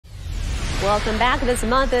Welcome back. This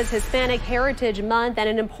month is Hispanic Heritage Month, and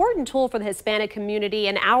an important tool for the Hispanic community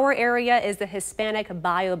in our area is the Hispanic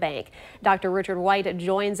Biobank. Dr. Richard White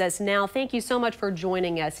joins us now. Thank you so much for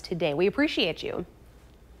joining us today. We appreciate you.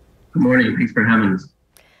 Good morning. Thanks for having us.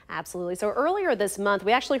 Absolutely. So earlier this month,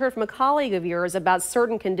 we actually heard from a colleague of yours about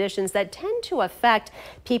certain conditions that tend to affect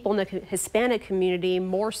people in the Hispanic community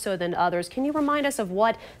more so than others. Can you remind us of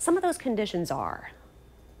what some of those conditions are?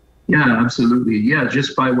 Yeah, absolutely. Yeah,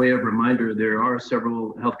 just by way of reminder, there are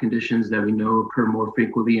several health conditions that we know occur more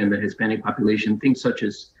frequently in the Hispanic population. Things such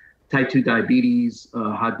as type 2 diabetes,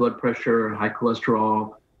 high blood pressure, high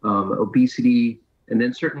cholesterol, obesity, and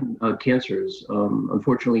then certain cancers.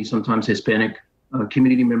 Unfortunately, sometimes Hispanic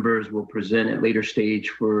community members will present at later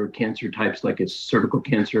stage for cancer types like it's cervical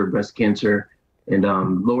cancer, breast cancer, and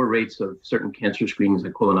lower rates of certain cancer screenings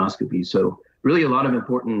like colonoscopy. So really a lot of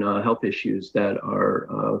important health issues that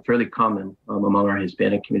are fairly common among our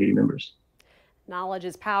Hispanic community members. Knowledge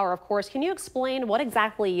is power, of course. Can you explain what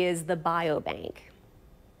exactly is the biobank?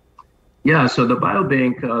 Yeah, so the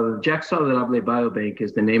biobank, Jack Saludable Biobank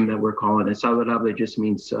is the name that we're calling it. Saludable just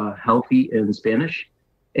means healthy in Spanish.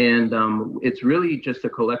 And it's really just a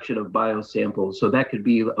collection of biosamples. So that could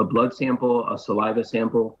be a blood sample, a saliva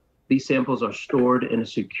sample. These samples are stored in a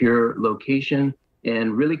secure location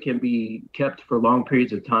and really can be kept for long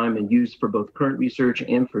periods of time and used for both current research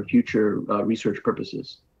and for future research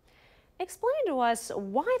purposes. Explain to us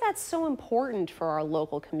why that's so important for our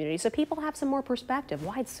local community so people have some more perspective,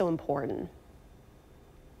 why it's so important.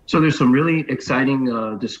 So there's some really exciting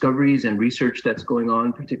discoveries and research that's going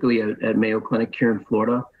on, particularly at Mayo Clinic here in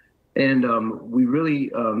Florida. And we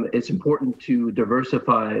really, it's important to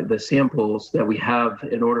diversify the samples that we have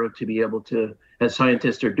in order to be able to, as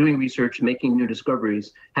scientists are doing research, making new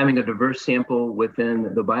discoveries, having a diverse sample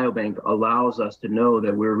within the biobank allows us to know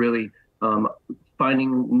that we're really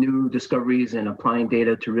finding new discoveries and applying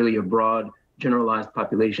data to really a broad, generalized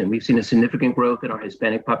population. We've seen a significant growth in our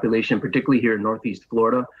Hispanic population, particularly here in Northeast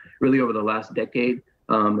Florida, really over the last decade.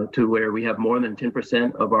 To where we have more than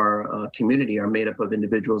 10% of our community are made up of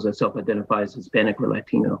individuals that self-identify as Hispanic or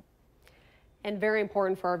Latino. And very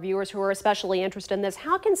important for our viewers who are especially interested in this,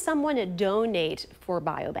 how can someone donate for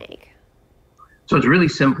Biobank? So it's really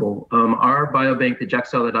simple. Our biobank, the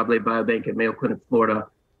Jack Saludable Biobank at Mayo Clinic, Florida,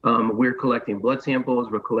 we're collecting blood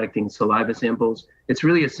samples, we're collecting saliva samples. It's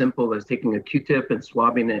really as simple as taking a Q-tip and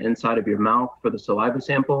swabbing the inside of your mouth for the saliva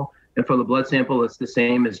sample. And for the blood sample, it's the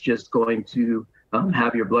same as just going to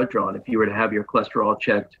have your blood drawn. If you were to have your cholesterol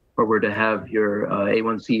checked or were to have your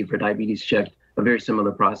A1C for diabetes checked, a very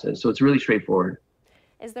similar process. So it's really straightforward.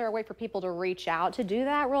 Is there a way for people to reach out to do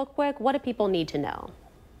that real quick? What do people need to know?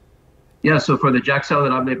 Yeah, so for the Jack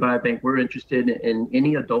Saludable Biobank, we're interested in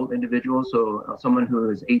any adult individual, so someone who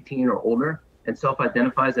is 18 or older and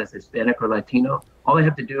self-identifies as Hispanic or Latino. All they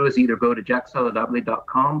have to do is either go to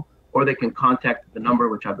jacksaludable.com or they can contact the number,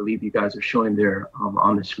 which I believe you guys are showing there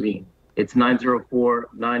on the screen. It's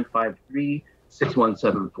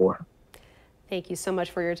 904-953-6174. Thank you so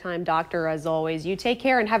much for your time, Doctor, as always. You take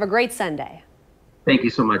care and have a great Sunday. Thank you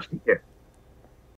so much. Take care.